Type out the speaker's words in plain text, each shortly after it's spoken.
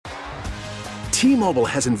T-Mobile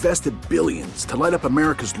has invested billions to light up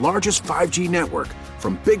America's largest 5G network,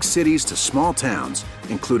 from big cities to small towns,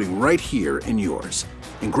 including right here in yours.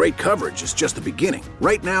 And great coverage is just the beginning.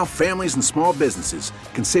 Right now, families and small businesses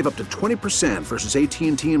can save up to 20% versus AT&T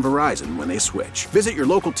and Verizon when they switch. Visit your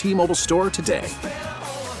local T-Mobile store today.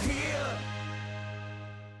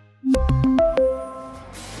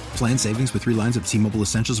 Plan savings with 3 lines of T-Mobile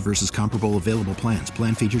Essentials versus comparable available plans.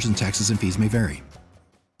 Plan features and taxes and fees may vary.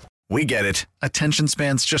 We get it. Attention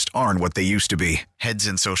spans just aren't what they used to be. Heads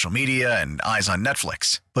in social media and eyes on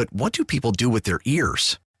Netflix. But what do people do with their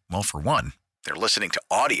ears? Well, for one, they're listening to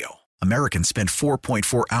audio. Americans spend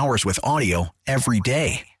 4.4 hours with audio every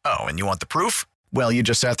day. Oh, and you want the proof? Well, you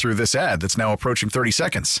just sat through this ad that's now approaching 30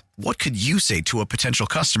 seconds. What could you say to a potential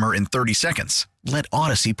customer in 30 seconds? Let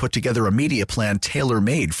Odyssey put together a media plan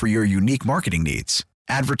tailor-made for your unique marketing needs.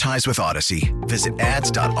 Advertise with Odyssey. Visit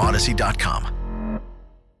ads.odyssey.com.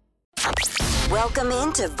 Welcome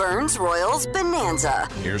into Vern's Royals Bonanza.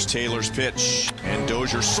 Here's Taylor's pitch, and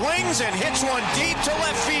Dozier swings and hits one deep to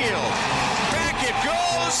left field. Back it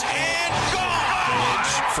goes, and gone!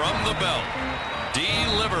 From the belt,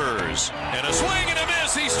 delivers, and a swing and a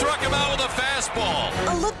miss. He struck him out with a fastball.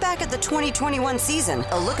 A look back at the 2021 season,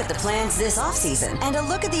 a look at the plans this offseason, and a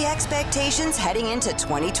look at the expectations heading into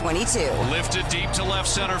 2022. Lifted deep to left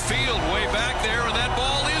center field, way back there, and that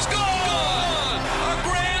ball is gone!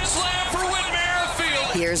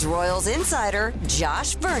 Here's Royals insider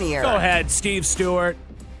Josh Vernier. Go ahead, Steve Stewart.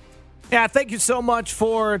 Yeah, thank you so much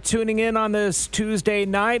for tuning in on this Tuesday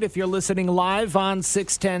night. If you're listening live on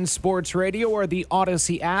 610 Sports Radio or the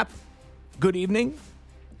Odyssey app, good evening.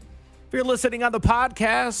 If you're listening on the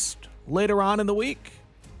podcast later on in the week,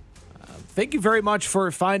 thank you very much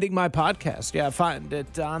for finding my podcast. Yeah, find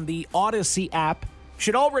it on the Odyssey app.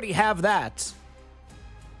 Should already have that.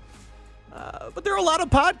 But there are a lot of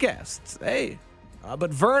podcasts. Hey.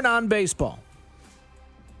 But Vern on Baseball.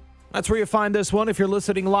 That's where you find this one. If you're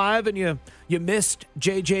listening live and you missed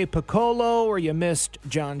J.J. Piccolo, or you missed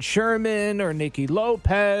John Sherman or Nicky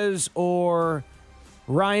Lopez or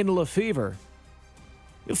Ryan Lefevre,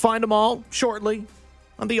 you'll find them all shortly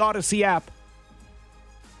on the Odyssey app.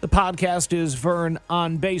 The podcast is Vern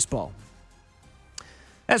on Baseball.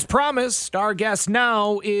 As promised, our guest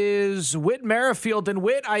now is Whit Merrifield. And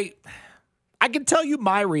Whit, I can tell you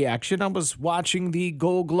my reaction. I was watching the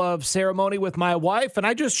Gold Glove ceremony with my wife, and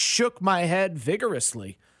I just shook my head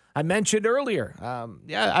vigorously. I mentioned earlier,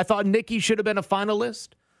 I thought Nicky should have been a finalist.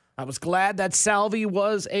 I was glad that Salvi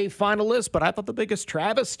was a finalist, but I thought the biggest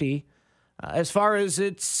travesty, as far as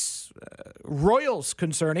its Royals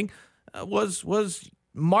concerning, was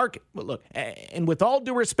Mark. Look, and with all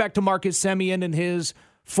due respect to Marcus Semien and his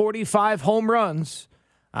 45 home runs,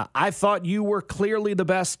 I thought you were clearly the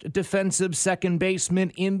best defensive second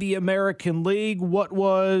baseman in the American League. What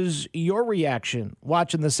was your reaction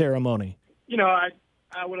watching the ceremony? You know, I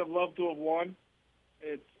would have loved to have won.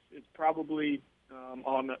 It's probably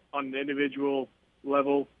on the individual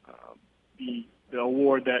level the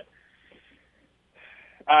award that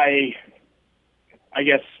I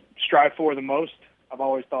guess strive for the most. I've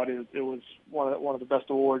always thought it was one of the best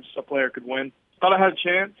awards a player could win. Thought I had a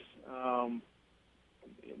chance.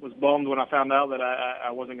 Was bummed when I found out that I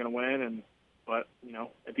wasn't going to win, but you know,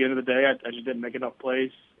 at the end of the day, I just didn't make enough plays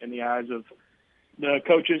in the eyes of the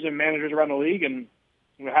coaches and managers around the league, and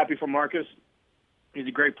I'm happy for Marcus. He's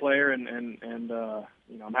a great player, and you know,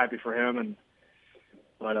 I'm happy for him.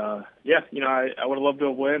 But you know, I would have loved to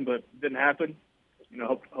have won, but it didn't happen. You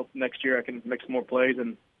know, hope next year I can make some more plays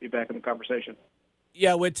and be back in the conversation.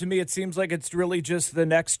 Yeah, Whit, to me, it seems like it's really just the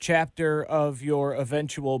next chapter of your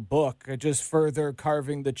eventual book, just further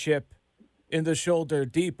carving the chip in the shoulder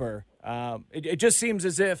deeper. It just seems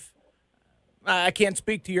as if, I can't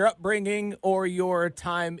speak to your upbringing or your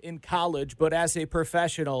time in college, but as a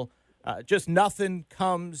professional, just nothing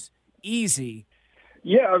comes easy.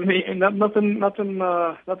 Yeah, I mean, nothing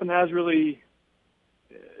has really,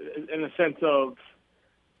 in the sense of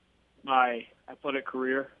my athletic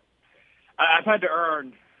career. I've had to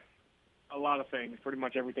earn a lot of things, pretty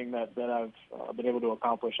much everything that I've been able to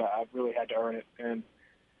accomplish. I've really had to earn it, and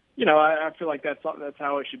you know, I feel like that's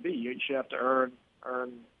how it should be. You should have to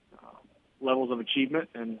earn levels of achievement,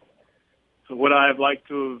 and so would I have liked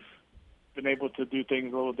to have been able to do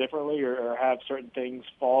things a little differently, or have certain things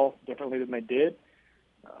fall differently than they did?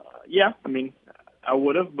 Yeah, I mean, I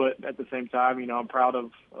would have, but at the same time, you know, I'm proud of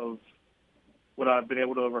what I've been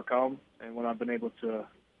able to overcome and what I've been able to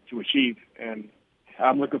achieve, and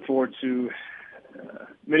I'm looking forward to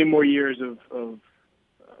many more years of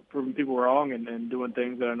proving people wrong and doing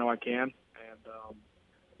things that I know I can, and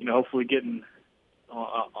you know, hopefully getting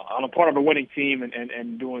on I'm a part of a winning team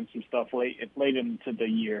and doing some stuff late into the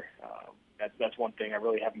year. That's one thing I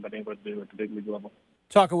really haven't been able to do at the big league level.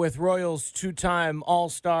 Talking with Royals two-time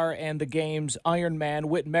All-Star and the game's Iron Man,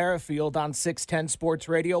 Whit Merrifield on 610 Sports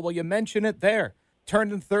Radio. Well, you mentioned it there.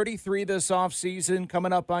 Turning 33 this offseason,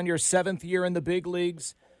 coming up on your 7th year in the big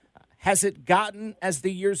leagues. Has it gotten, as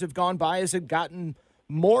the years have gone by, has it gotten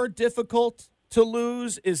more difficult to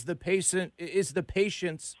lose? Is the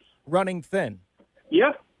patience running thin?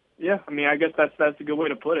 Yeah. I mean, I guess that's a good way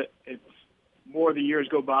to put it. It's more the years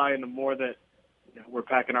go by and the more that we're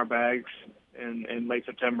packing our bags in late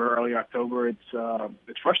September, early October. It's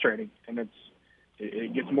frustrating, and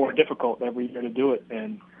it gets more difficult every year to do it.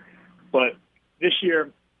 But this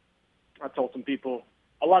year, I told some people,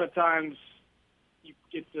 a lot of times you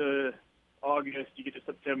get to August, you get to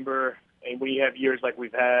September, and when you have years like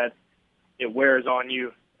we've had, it wears on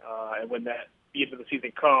you. And when the end of the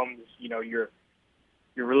season comes, you're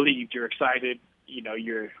relieved, you're excited,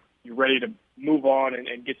 you're ready to move on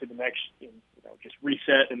and get to the next, just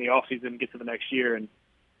reset in the off season and get to the next year. And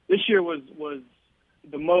this year was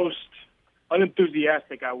the most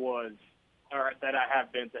unenthusiastic I was, or that I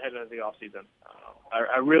have been to head into the off season.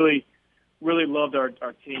 I really, really loved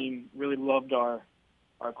our team, really loved our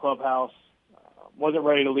clubhouse. Wasn't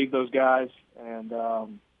ready to leave those guys, and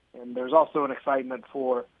there's also an excitement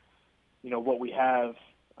for what we have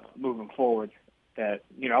moving forward. That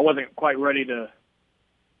I wasn't quite ready to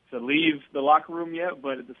leave the locker room yet,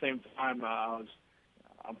 but at the same time,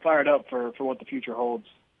 I'm fired up for what the future holds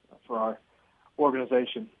for our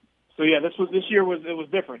organization. So yeah, this year was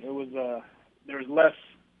different. It was there was less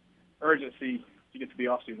urgency to get to the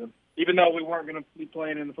off season, even though we weren't going to be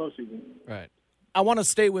playing in the postseason. Right. I want to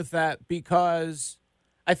stay with that because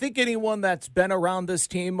I think anyone that's been around this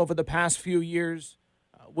team over the past few years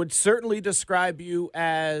would certainly describe you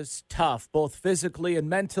as tough, both physically and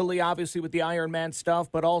mentally, obviously with the Iron Man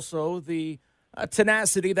stuff, but also the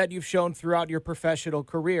tenacity that you've shown throughout your professional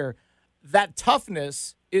career. That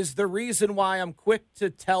toughness is the reason why I'm quick to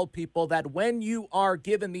tell people that when you are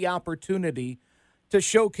given the opportunity to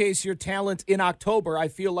showcase your talent in October, I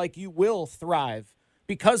feel like you will thrive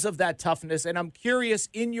because of that toughness. And I'm curious,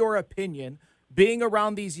 in your opinion, being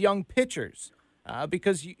around these young pitchers,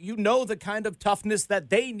 because you know the kind of toughness that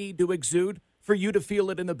they need to exude for you to feel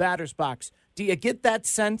it in the batter's box. Do you get that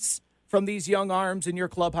sense from these young arms in your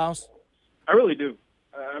clubhouse? I really do.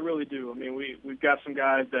 I mean, we've got some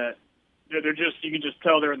guys that you can just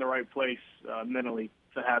tell they're in the right place mentally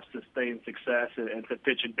to have sustained success and to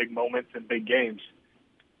pitch in big moments and big games.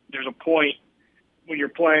 There's a point when you're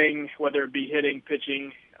playing, whether it be hitting,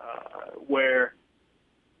 pitching, where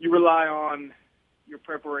you rely on your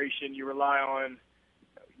preparation, you rely on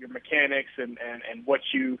your mechanics and what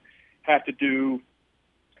you have to do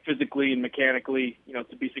physically and mechanically,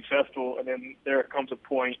 to be successful. And then there comes a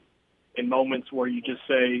point in moments where you just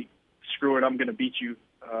say, screw it, I'm going to beat you.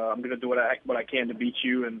 I'm going to do what I can to beat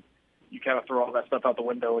you. And you kind of throw all that stuff out the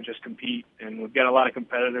window and just compete. And we've got a lot of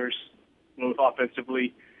competitors, both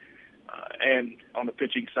offensively and on the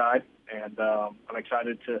pitching side. And I'm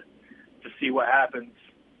excited to see what happens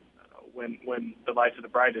when the lights are the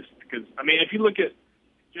brightest. Because, I mean, if you look at,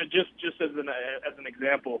 just as an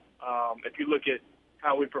example, if you look at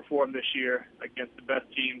how we performed this year against the best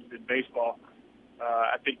teams in baseball,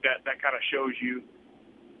 I think that kind of shows you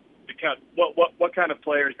what kind of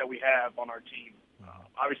players that we have on our team.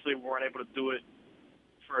 Obviously, we weren't able to do it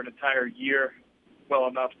for an entire year well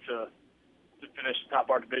enough to finish top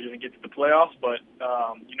our division and get to the playoffs. But,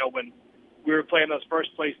 when we were playing those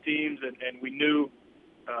first-place teams and we knew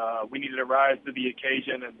we needed to rise to the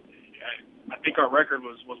occasion, and I think our record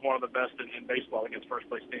was one of the best in baseball against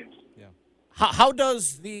first-place teams. Yeah. How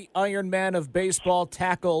does the Iron Man of baseball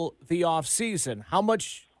tackle the offseason? How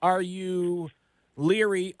much are you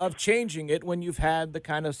leery of changing it when you've had the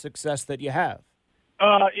kind of success that you have?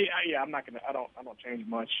 Yeah, I'm not gonna. I don't change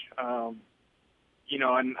much. And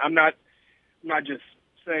I'm not just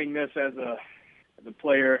saying this as a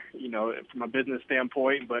player, from a business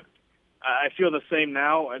standpoint, but I feel the same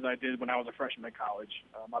now as I did when I was a freshman in college.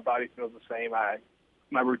 My body feels the same.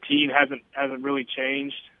 My routine hasn't really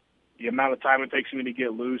changed. The amount of time it takes me to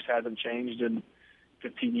get loose hasn't changed in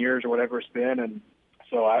 15 years or whatever it's been. And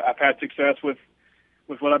so I've had success with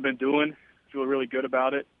what I've been doing. I feel really good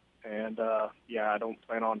about it. And, I don't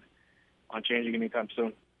plan on changing anytime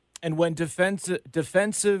soon. And when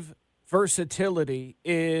defensive versatility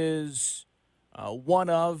is one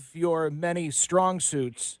of your many strong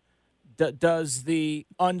suits, does the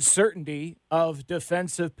uncertainty of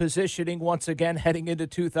defensive positioning once again heading into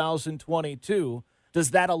 2022,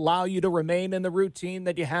 does that allow you to remain in the routine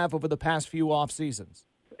that you have over the past few off seasons?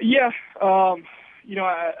 Yeah. I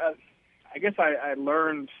guess I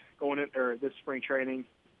learned going in this spring training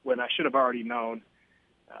when I should have already known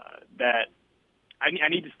that I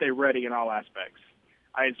need to stay ready in all aspects.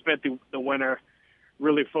 I had spent the winter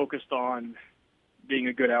really focused on being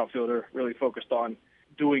a good outfielder, really focused on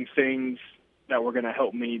doing things that were going to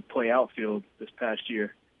help me play outfield this past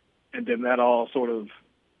year. And then that all sort of,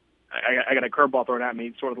 I got a curveball thrown at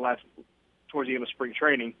me towards the end of spring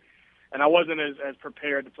training. And I wasn't as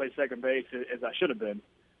prepared to play second base as I should have been.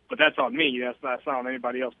 But that's on me. That's not on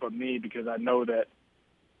anybody else but me, because I know that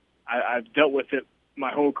I've dealt with it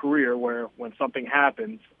my whole career, where when something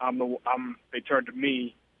happens, they turn to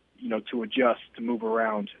me, to adjust, to move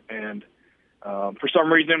around. And for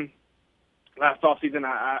some reason, last offseason,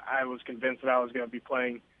 I was convinced that I was going to be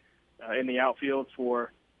playing in the outfield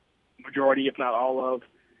for majority, if not all of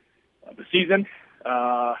the season.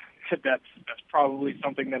 That's probably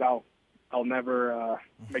something that I'll never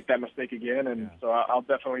make that mistake again, and so I'll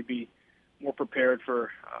definitely be more prepared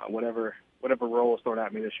for whatever role is thrown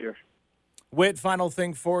at me this year. Whit, final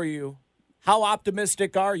thing for you. How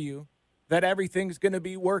optimistic are you that everything's going to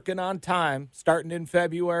be working on time starting in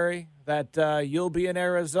February, that you'll be in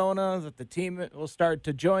Arizona, that the team will start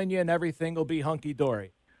to join you, and everything will be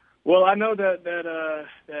hunky-dory? Well, I know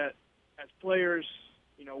that as players,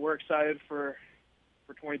 we're excited for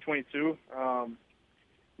 2022.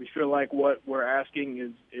 We feel like what we're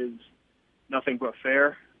asking is nothing but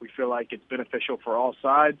fair. We feel like it's beneficial for all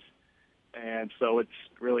sides. And so it's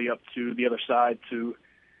really up to the other side to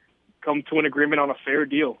come to an agreement on a fair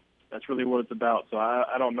deal. That's really what it's about. So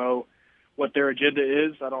I don't know what their agenda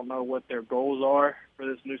is. I don't know what their goals are for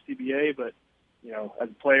this new CBA. But, as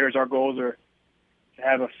players, our goals are to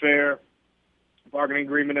have a fair bargaining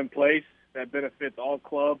agreement in place that benefits all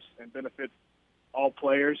clubs and benefits all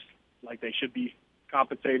players like they should be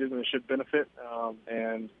compensated and it should benefit.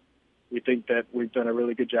 And we think that we've done a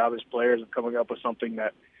really good job as players of coming up with something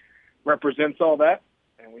that represents all that,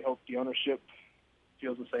 and we hope the ownership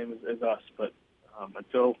feels the same as us. But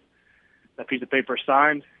until that piece of paper is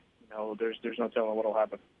signed, there's no telling what will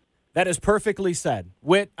happen. That is perfectly said.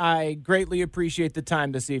 Whit, I greatly appreciate the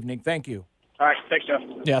time this evening. Thank you. All right, thanks, Jeff.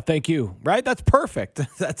 Yeah, thank you. Right? That's perfect.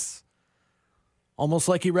 That's almost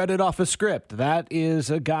like he read it off a script. That is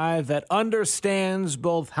a guy that understands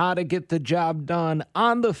both how to get the job done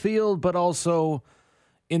on the field, but also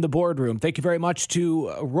in the boardroom. Thank you very much to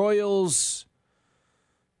Royals,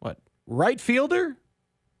 right fielder?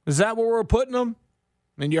 Is that where we're putting him?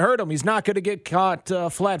 I mean, you heard him. He's not going to get caught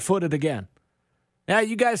flat-footed again. Yeah,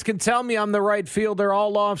 you guys can tell me I'm the right fielder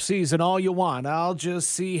all offseason, all you want. I'll just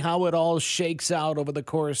see how it all shakes out over the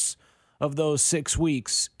course of those 6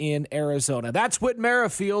 weeks in Arizona. That's Whit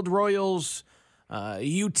Merrifield, Royals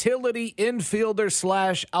utility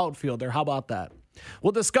infielder / outfielder. How about that?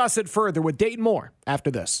 We'll discuss it further with Dayton Moore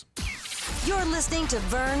after this. You're listening to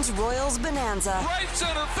Vern's Royals Bonanza. Right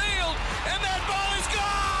center field, and that ball is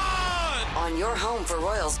gone! On your home for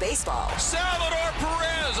Royals baseball. Salvador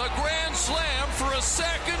Perez, a grand slam for a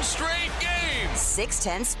second straight game.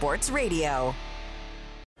 610 Sports Radio.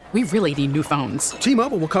 We really need new phones.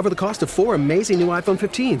 T-Mobile will cover the cost of 4 amazing new iPhone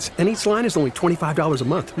 15s, and each line is only $25 a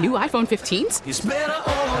month. New iPhone 15s? It's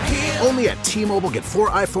better over here. Only at T-Mobile, get 4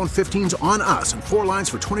 iPhone 15s on us and 4 lines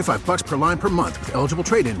for $25 per line per month with eligible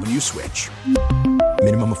trade-in when you switch.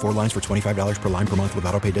 Minimum of 4 lines for $25 per line per month with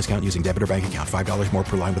autopay discount using debit or bank account. $5 more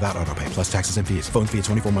per line without autopay, plus taxes and fees. Phone fee at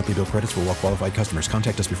 24 monthly bill credits for well-qualified customers.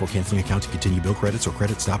 Contact us before canceling account to continue bill credits or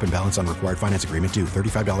credit stop and balance on required finance agreement due.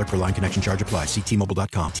 $35 per line connection charge applies. See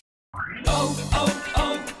T-Mobile.com.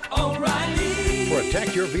 O'Reilly.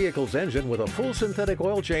 Protect your vehicle's engine with a full synthetic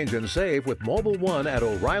oil change and save with Mobil 1 at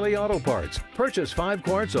O'Reilly Auto Parts. Purchase 5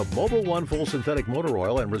 quarts of Mobil 1 full synthetic motor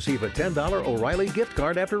oil and receive a $10 O'Reilly gift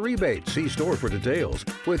card after rebate. See store for details.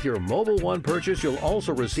 With your Mobil 1 purchase, you'll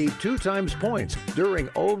also receive 2 times points during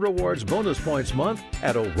O Rewards Bonus Points Month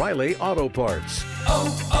at O'Reilly Auto Parts.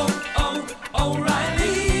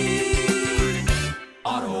 O'Reilly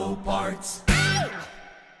Auto Parts.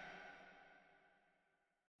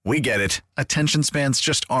 We get it. Attention spans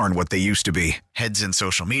just aren't what they used to be. Heads in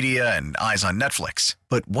social media and eyes on Netflix.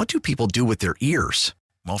 But what do people do with their ears?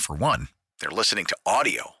 Well, for one, they're listening to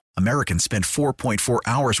audio. Americans spend 4.4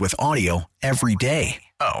 hours with audio every day.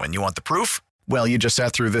 Oh, and you want the proof? Well, you just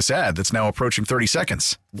sat through this ad that's now approaching 30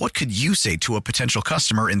 seconds. What could you say to a potential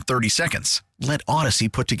customer in 30 seconds? Let Odyssey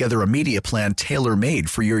put together a media plan tailor-made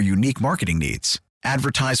for your unique marketing needs.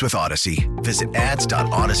 Advertise with Odyssey. Visit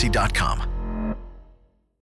ads.odyssey.com.